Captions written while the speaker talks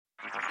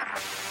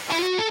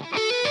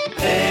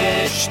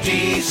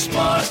HT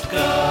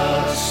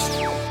Smartcast.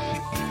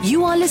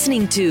 You are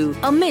listening to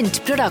a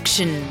Mint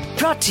production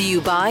brought to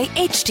you by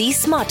HT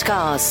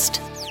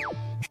Smartcast.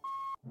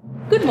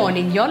 Good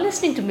morning. You're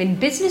listening to Mint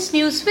Business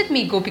News with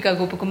me, Gopika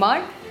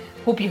Gopakumar.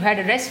 Hope you had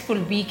a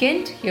restful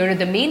weekend. Here are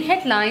the main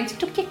headlines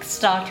to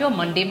kickstart your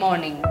Monday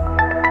morning.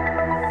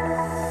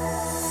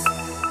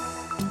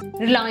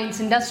 Reliance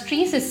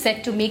Industries is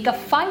set to make a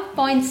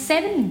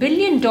 $5.7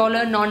 billion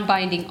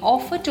non-binding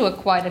offer to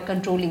acquire a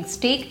controlling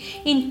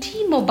stake in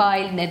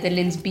T-Mobile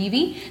Netherlands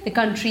BV, the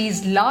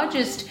country's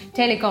largest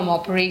telecom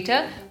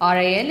operator.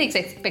 RIL is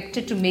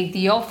expected to make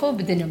the offer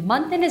within a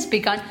month and has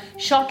begun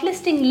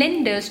shortlisting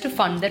lenders to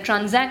fund the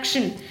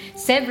transaction.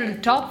 Several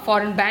top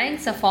foreign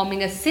banks are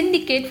forming a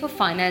syndicate for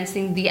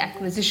financing the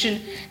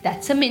acquisition.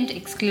 That's a Mint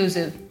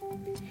exclusive.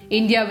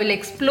 India will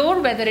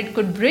explore whether it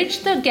could bridge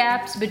the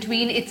gaps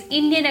between its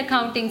Indian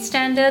accounting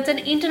standards and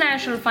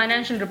international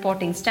financial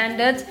reporting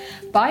standards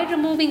by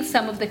removing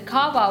some of the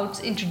carve-outs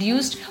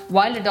introduced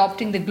while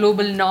adopting the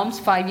global norms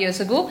 5 years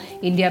ago.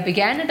 India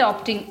began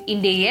adopting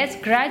Ind AS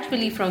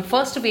gradually from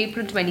 1st of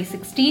April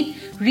 2016,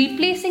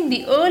 replacing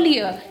the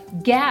earlier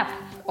GAP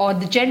or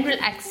the General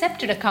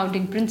Accepted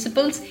Accounting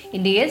Principles.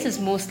 Ind AS is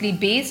mostly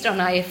based on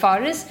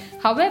IFRS.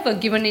 However,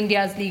 given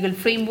India's legal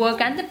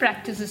framework and the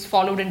practices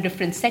followed in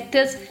different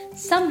sectors,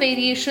 some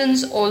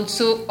variations,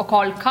 also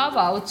called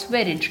carve-outs, were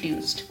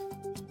introduced.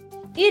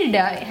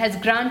 IRDAI has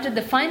granted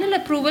the final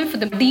approval for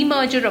the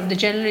demerger of the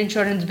general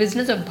insurance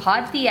business of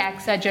Bharti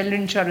AXA General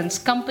Insurance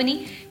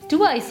Company to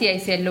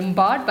ICICI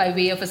Lombard by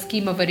way of a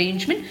scheme of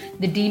arrangement.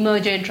 The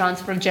demerger and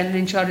transfer of general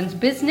insurance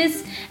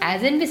business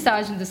as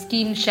envisaged in the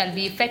scheme shall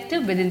be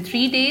effective within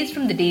 3 days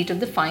from the date of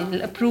the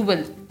final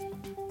approval.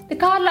 The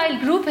Carlyle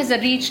Group has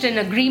reached an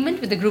agreement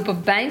with a group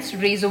of banks to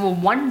raise over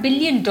 $1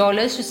 billion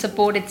to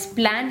support its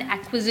planned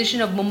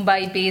acquisition of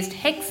Mumbai-based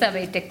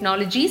Hexaware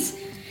Technologies.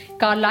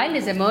 Carlyle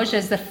has emerged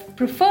as the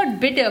preferred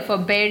bidder for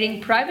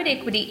Baring Private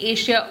Equity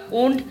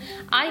Asia-owned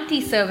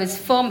IT service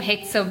firm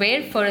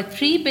Hexaware for a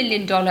 $3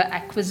 billion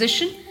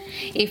acquisition.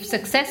 If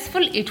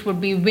successful, it would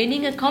be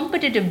winning a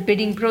competitive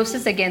bidding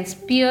process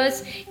against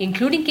peers,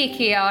 including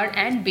KKR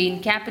and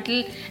Bain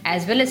Capital,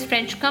 as well as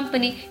French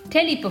company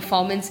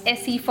Teleperformance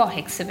SE for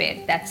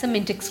Hexaware. That's a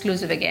Mint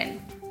exclusive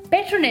again.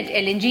 Petronet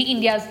LNG,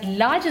 India's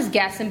largest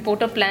gas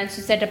importer, plans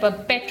to set up a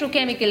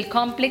petrochemical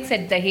complex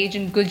at Dahej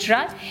in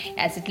Gujarat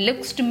as it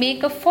looks to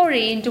make a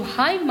foray into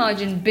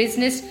high-margin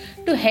business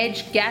to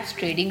hedge gas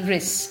trading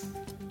risks.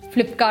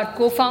 Flipkart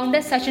co-founder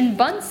Sachin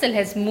Bansal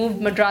has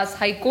moved Madras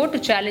High Court to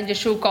challenge a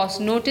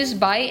show-cause notice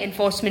by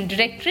Enforcement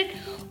Directorate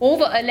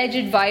over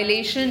alleged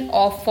violation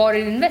of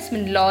foreign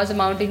investment laws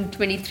amounting to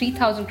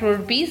 23,000 crore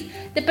rupees.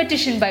 The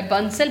petition by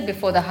Bansal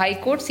before the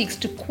High Court seeks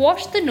to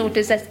quash the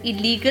notice as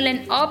illegal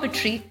and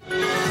arbitrary.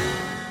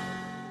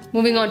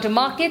 Moving on to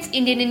markets,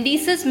 Indian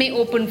indices may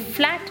open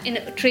flat in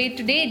trade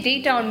today.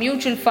 Data on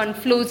mutual fund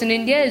flows in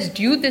India is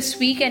due this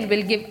week and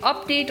will give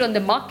update on the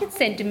market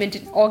sentiment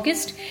in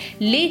August.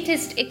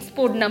 Latest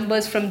export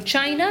numbers from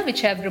China,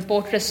 which have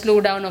reported a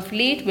slowdown of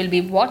late, will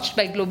be watched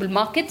by global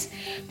markets.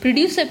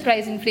 Producer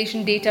price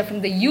inflation data from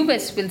the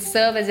US will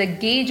serve as a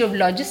gauge of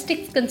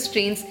logistics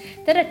constraints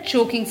that are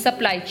choking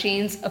supply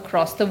chains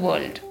across the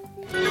world.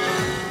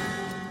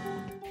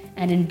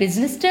 And in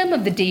business term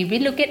of the day, we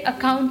look at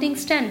accounting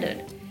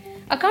standard.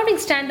 Accounting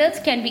standards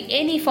can be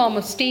any form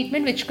of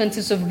statement which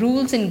consists of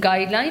rules and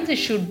guidelines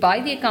issued by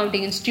the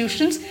accounting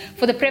institutions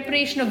for the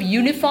preparation of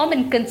uniform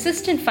and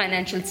consistent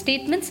financial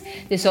statements.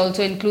 This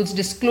also includes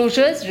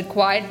disclosures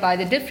required by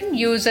the different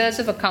users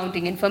of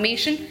accounting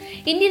information.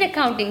 Indian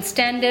Accounting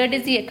Standard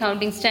is the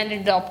accounting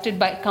standard adopted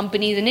by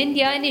companies in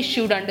India and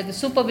issued under the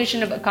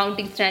supervision of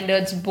Accounting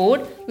Standards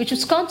Board, which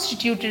was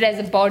constituted as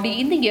a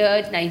body in the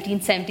year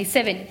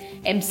 1977.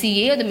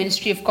 MCA, or the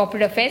Ministry of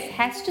Corporate Affairs,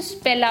 has to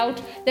spell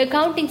out the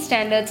accounting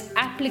standards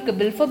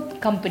applicable for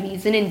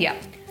companies in India.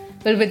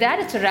 Well, with that,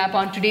 it's a wrap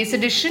on today's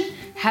edition.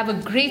 Have a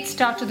great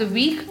start to the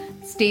week.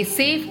 Stay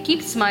safe,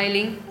 keep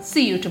smiling.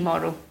 See you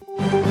tomorrow.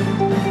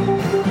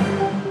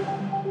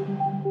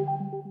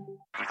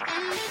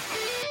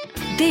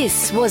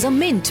 This was a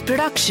Mint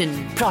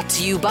production brought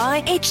to you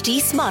by HT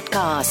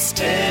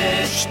Smartcast.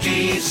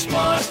 HT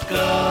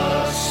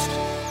Smartcast.